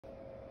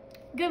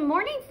Good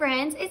morning,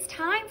 friends. It's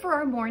time for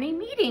our morning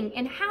meeting.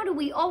 And how do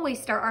we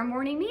always start our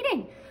morning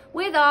meeting?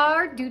 With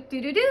our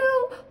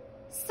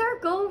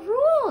circle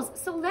rules.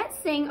 So let's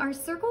sing our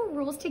circle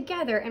rules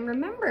together. And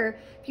remember,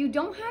 if you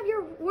don't have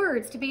your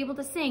words to be able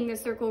to sing the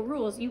circle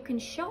rules, you can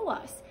show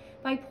us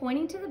by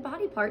pointing to the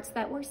body parts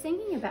that we're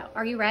singing about.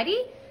 Are you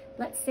ready?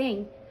 Let's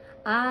sing.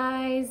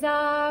 Eyes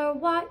are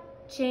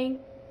watching,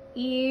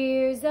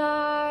 ears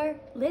are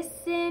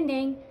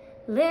listening,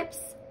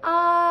 lips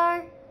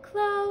are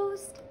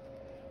closed,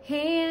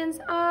 hands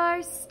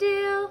are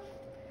still,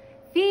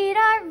 feet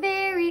are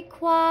very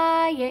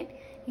quiet.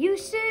 You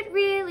should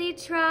really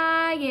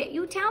try it.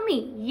 You tell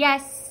me.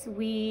 Yes,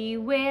 we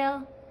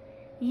will.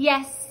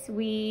 Yes,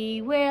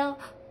 we will.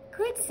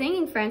 Good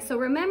singing, friends. So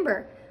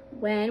remember,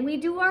 when we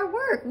do our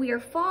work, we are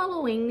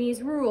following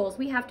these rules.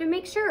 We have to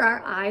make sure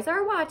our eyes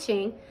are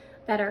watching,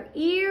 that our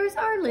ears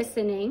are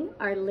listening,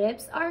 our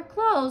lips are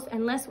closed,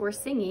 unless we're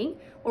singing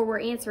or we're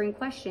answering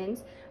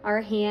questions.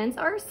 Our hands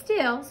are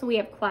still, so we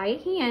have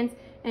quiet hands,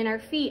 and our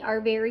feet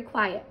are very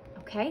quiet,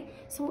 okay?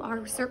 So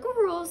our circle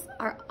rules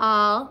are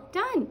all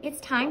done. It's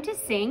time to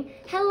sing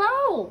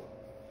hello.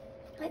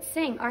 Let's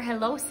sing our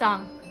hello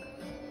song.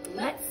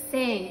 Let's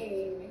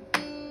sing.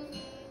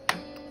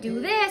 Do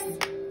this.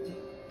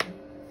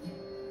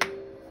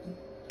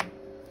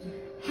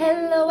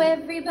 Hello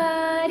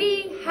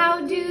everybody,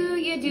 how do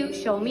you do?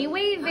 Show me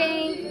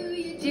waving.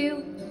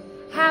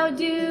 How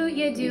do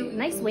you do?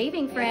 Nice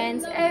waving,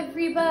 friends.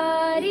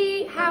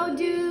 Everybody, how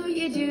do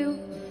you do?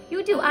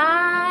 You do.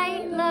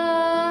 I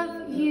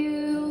love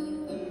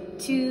you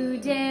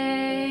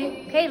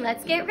today. Okay,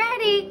 let's get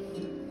ready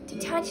to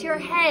touch your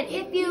head.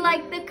 If you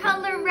like the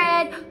color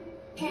red,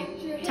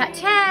 touch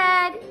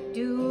head.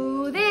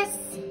 Do this.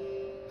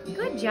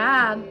 Good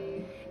job.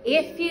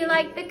 If you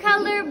like the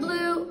color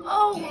blue,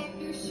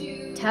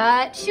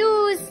 touch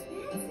shoes.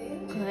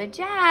 Good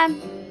job.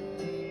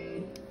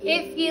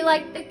 If you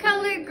like the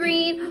color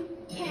green,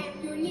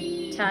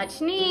 touch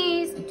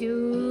knees.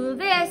 Do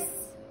this.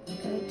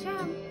 Good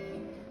job.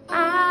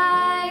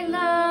 I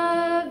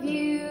love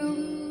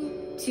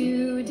you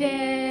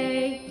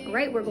today. All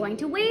right, we're going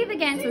to wave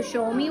again, so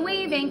show me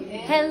waving.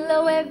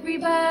 Hello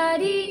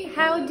everybody,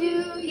 how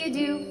do you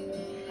do?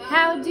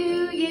 How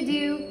do you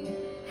do?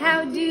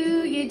 How do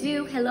you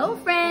do? Hello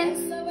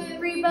friends.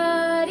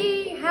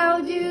 Everybody,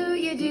 how do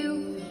you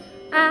do?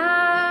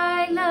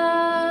 I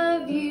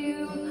love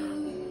you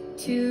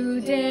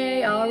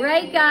today. All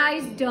right,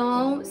 guys,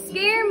 don't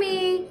scare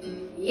me.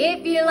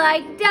 If you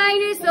like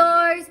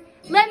dinosaurs,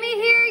 let me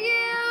hear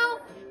you.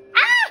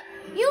 Ah,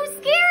 you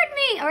scared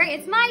me. All right,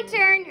 it's my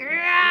turn.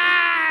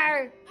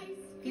 Rawr.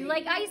 If you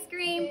like ice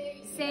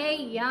cream, say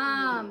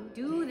yum.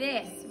 Do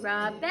this.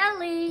 Rub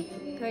belly.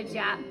 Good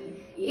job.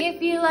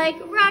 If you like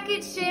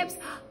rocket ships,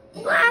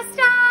 blast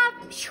off.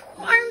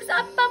 Arms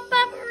up, up,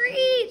 up,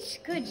 reach.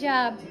 Good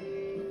job.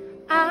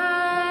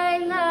 I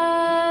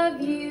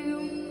love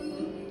you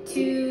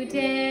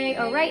today.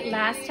 All right,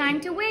 last time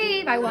to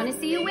wave. I want to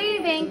see you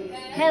waving.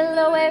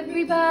 Hello,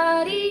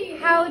 everybody.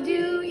 How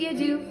do you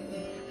do?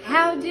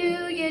 How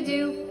do you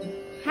do?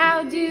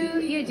 How do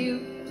you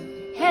do?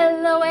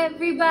 Hello,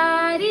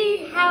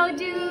 everybody. How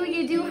do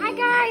you do? Hi,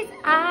 guys.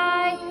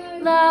 I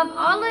love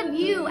all of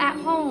you at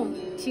home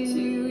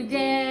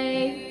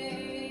today.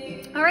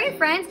 All right,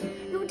 friends,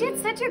 you did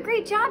such a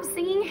great job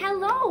singing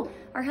hello.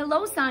 Our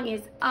hello song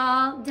is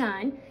all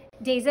done.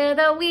 Days of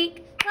the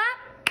week, clap,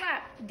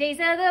 clap. Days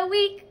of the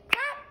week,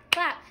 clap,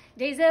 clap.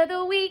 Days of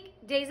the week,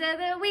 days of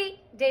the week,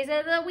 days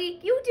of the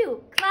week. You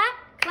do, clap,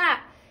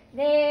 clap.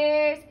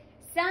 There's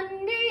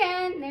Sunday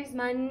and there's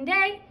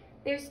Monday.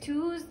 There's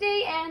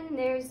Tuesday and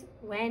there's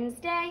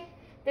Wednesday.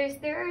 There's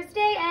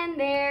Thursday and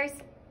there's,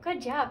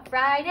 good job,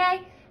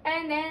 Friday.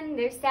 And then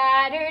there's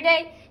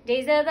Saturday.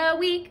 Days of the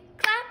week,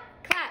 clap,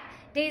 clap.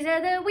 Days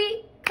of the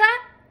week,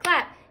 clap,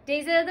 clap.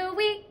 Days of the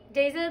week,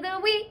 days of the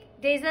week,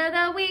 days of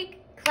the week,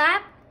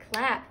 clap,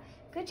 clap.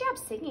 Good job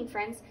singing,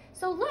 friends.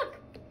 So look,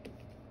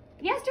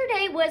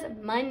 yesterday was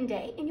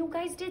Monday, and you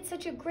guys did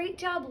such a great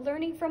job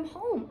learning from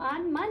home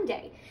on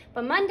Monday.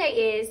 But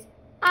Monday is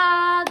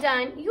all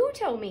done. You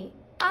told me,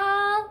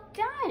 all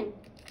done.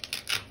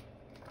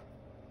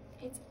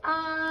 It's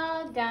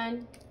all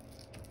done.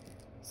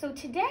 So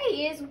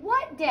today is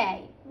what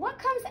day? What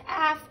comes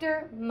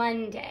after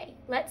Monday?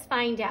 Let's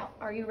find out.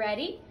 Are you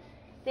ready?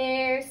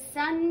 There's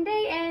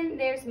Sunday and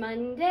there's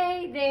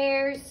Monday.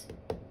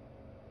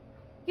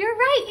 You're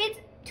right, it's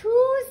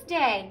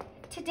Tuesday.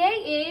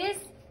 Today is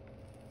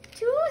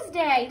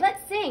Tuesday.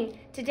 Let's sing.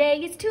 Today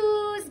is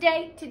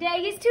Tuesday.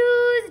 Today is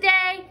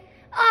Tuesday.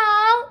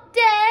 All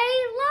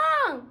day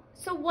long.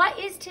 So what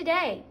is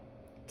today?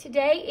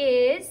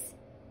 Today is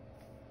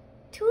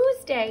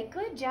Tuesday.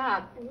 Good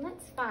job. And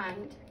let's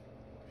find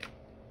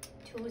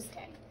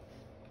Tuesday.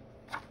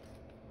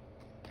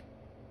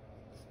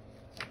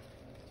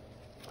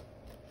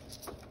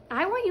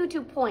 I want you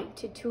to point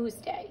to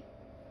Tuesday.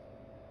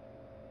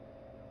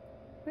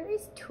 Where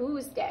is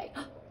Tuesday?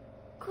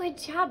 Good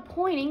job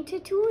pointing to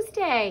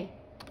Tuesday.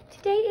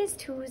 Today is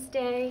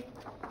Tuesday.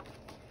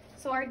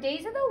 So our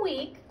days of the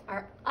week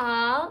are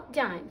all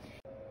done.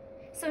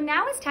 So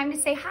now it's time to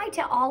say hi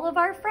to all of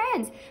our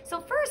friends.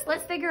 So first,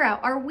 let's figure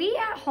out, are we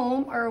at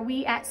home or are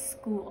we at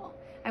school?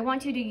 I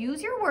want you to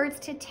use your words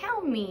to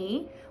tell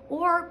me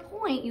or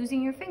point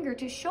using your finger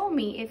to show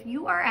me if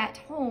you are at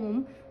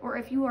home or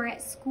if you are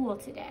at school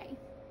today.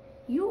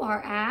 You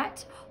are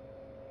at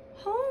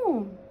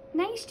home.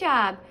 Nice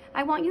job.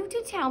 I want you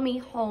to tell me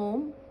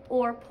home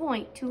or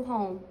point to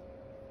home.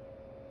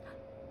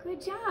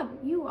 Good job.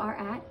 You are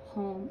at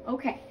home.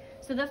 Okay,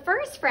 so the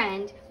first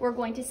friend we're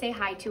going to say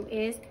hi to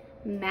is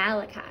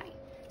Malachi.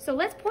 So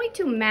let's point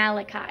to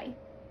Malachi.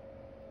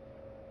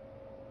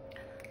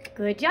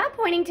 Good job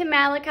pointing to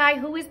Malachi.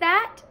 Who is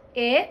that?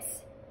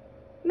 It's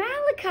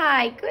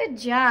Malachi. Good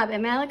job.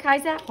 And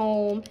Malachi's at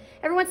home.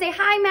 Everyone say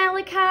hi,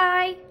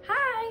 Malachi.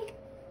 Hi.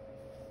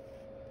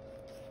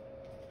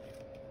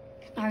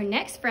 Our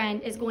next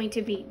friend is going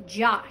to be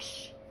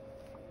Josh.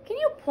 Can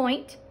you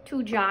point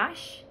to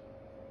Josh?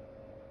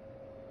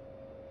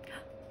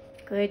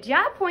 Good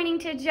job pointing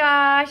to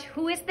Josh.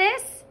 Who is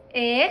this?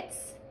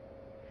 It's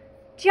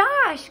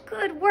Josh.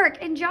 Good work.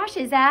 And Josh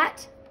is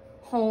at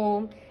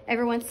home.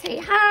 Everyone say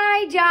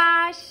hi,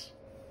 Josh.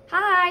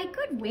 Hi.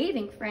 Good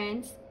waving,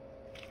 friends.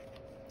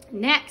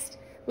 Next,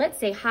 let's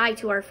say hi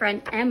to our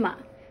friend Emma.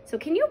 So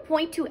can you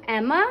point to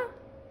Emma?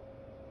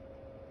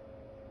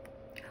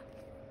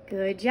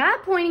 Good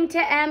job pointing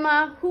to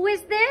Emma. Who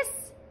is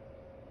this?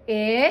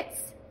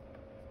 It's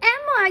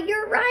Emma.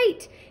 You're right.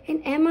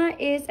 And Emma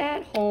is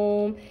at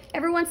home.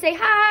 Everyone say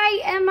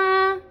hi,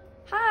 Emma.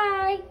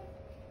 Hi.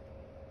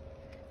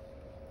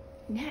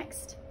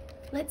 Next,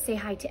 let's say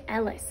hi to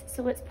Ellis.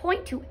 So let's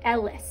point to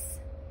Ellis.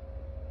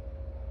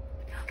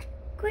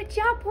 Good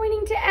job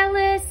pointing to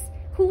Ellis.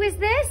 Who is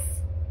this?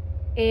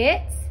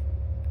 It's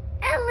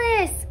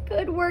Ellis.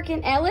 Good work.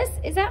 And Ellis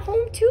is at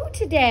home too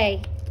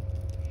today.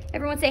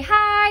 Everyone say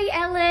hi,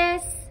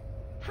 Ellis.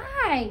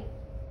 Hi.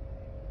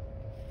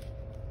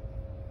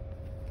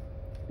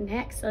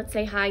 Next, let's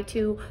say hi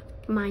to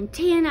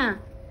Montana.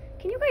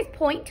 Can you guys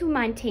point to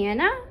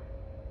Montana?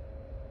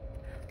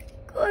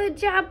 Good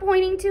job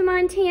pointing to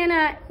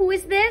Montana. Who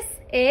is this?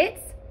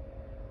 It's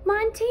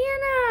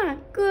Montana.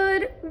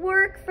 Good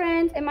work,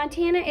 friends. And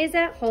Montana is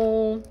at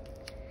home.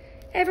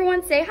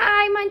 Everyone say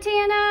hi,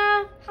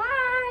 Montana.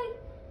 Hi.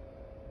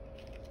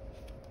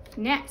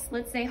 Next,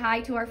 let's say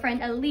hi to our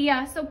friend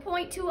Aaliyah. So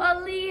point to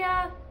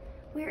Aaliyah.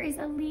 Where is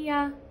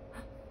Aaliyah?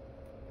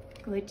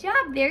 Good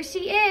job. There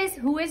she is.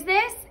 Who is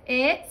this?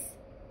 It's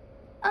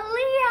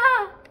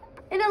Aaliyah.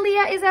 And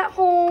Aaliyah is at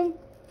home.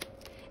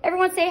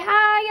 Everyone say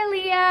hi,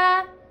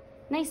 Aaliyah.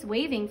 Nice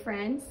waving,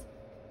 friends.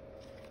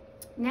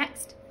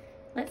 Next,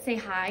 let's say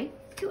hi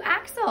to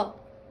Axel.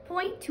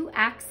 Point to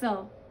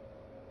Axel.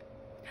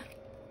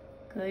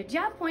 Good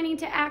job pointing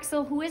to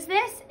Axel. Who is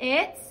this?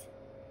 It's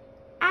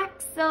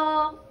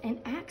Axel. And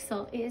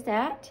Axel is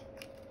at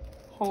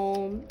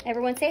home.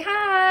 Everyone say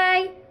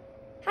hi.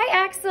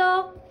 Hi,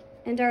 Axel.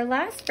 And our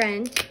last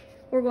friend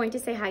we're going to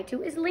say hi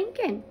to is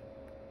Lincoln.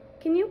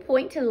 Can you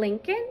point to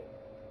Lincoln?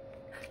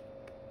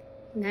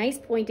 Nice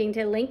pointing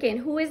to Lincoln.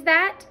 Who is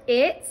that?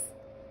 It's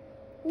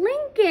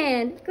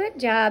Lincoln. Good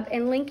job.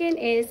 And Lincoln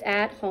is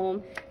at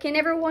home. Can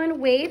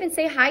everyone wave and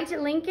say hi to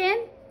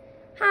Lincoln?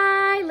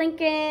 Hi,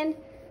 Lincoln.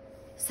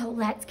 So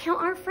let's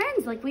count our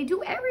friends like we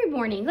do every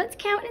morning. Let's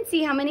count and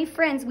see how many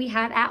friends we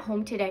have at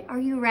home today. Are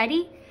you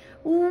ready?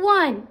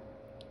 1,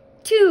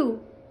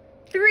 2,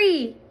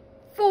 3,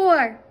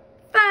 4,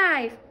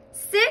 5,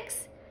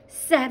 6,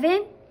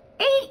 7,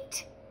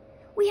 8.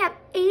 We have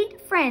 8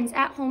 friends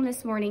at home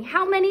this morning.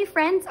 How many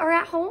friends are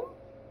at home?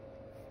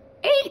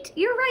 8.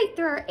 You're right.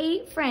 There are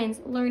 8 friends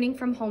learning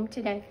from home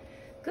today.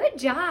 Good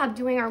job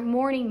doing our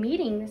morning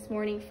meeting this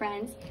morning,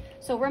 friends.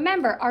 So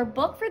remember, our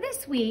book for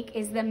this week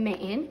is The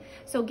Mitten.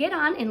 So get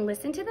on and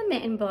listen to the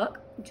Mitten book,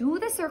 do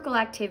the circle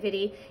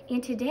activity,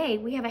 and today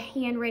we have a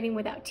handwriting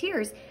without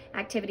tears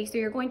activity. So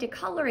you're going to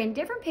color in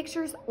different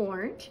pictures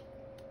orange.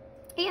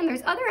 And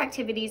there's other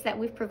activities that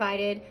we've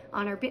provided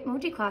on our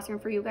Bitmoji classroom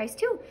for you guys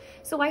too.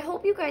 So I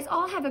hope you guys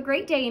all have a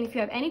great day, and if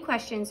you have any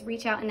questions,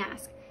 reach out and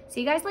ask.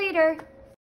 See you guys later.